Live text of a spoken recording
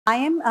I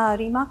am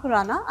Reema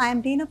Khurana. I am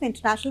Dean of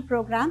International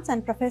Programs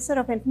and Professor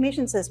of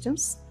Information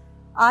Systems.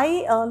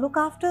 I look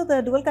after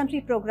the dual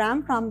country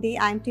program from the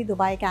IMT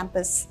Dubai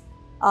campus.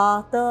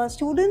 The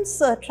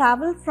students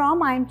travel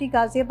from IMT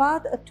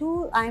Ghaziabad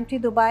to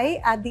IMT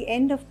Dubai at the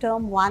end of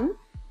term 1.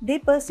 They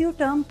pursue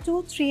term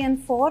 2, 3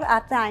 and 4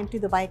 at the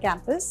IMT Dubai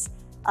campus.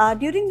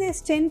 During their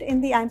stint in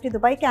the IMT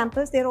Dubai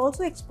campus, they are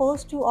also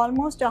exposed to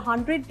almost a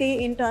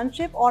 100-day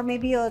internship or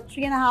maybe a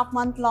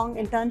 3.5-month-long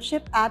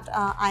internship at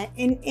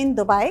in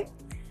Dubai.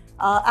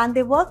 And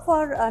they work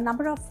for a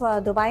number of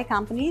Dubai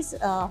companies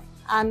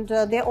and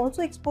they're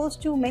also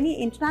exposed to many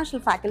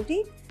international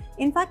faculty.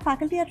 In fact,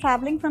 faculty are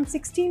traveling from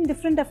 16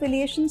 different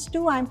affiliations to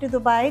IMT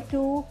Dubai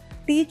to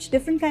teach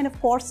different kind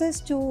of courses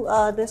to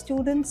the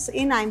students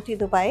in IMT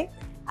Dubai.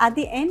 At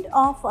the end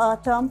of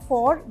term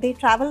 4, they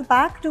travel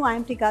back to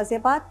IMT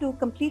Ghaziabad to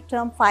complete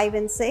term 5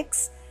 and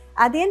 6.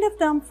 At the end of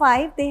term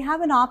 5, they have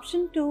an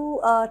option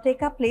to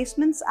take up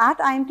placements at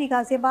IMT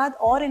Ghaziabad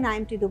or in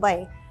IMT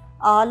Dubai.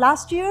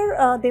 Last year,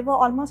 there were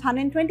almost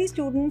 120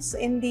 students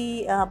in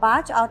the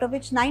batch, out of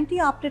which 90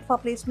 opted for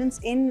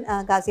placements in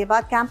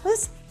Ghaziabad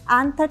campus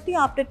and 30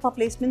 opted for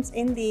placements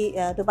in the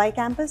Dubai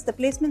campus. The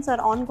placements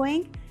are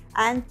ongoing,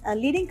 and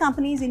leading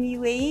companies in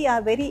UAE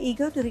are very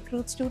eager to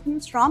recruit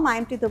students from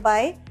IMT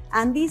Dubai,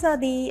 and these are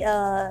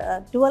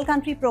the dual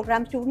country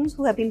program students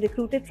who have been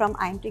recruited from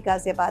IMT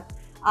Ghaziabad.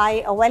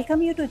 I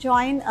welcome you to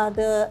join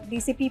the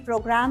DCP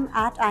program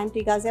at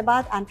IMT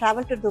Ghaziabad and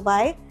travel to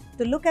Dubai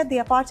to look at the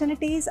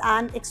opportunities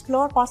and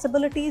explore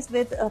possibilities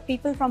with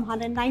people from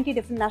 190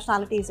 different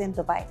nationalities in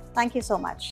Dubai. Thank you so much.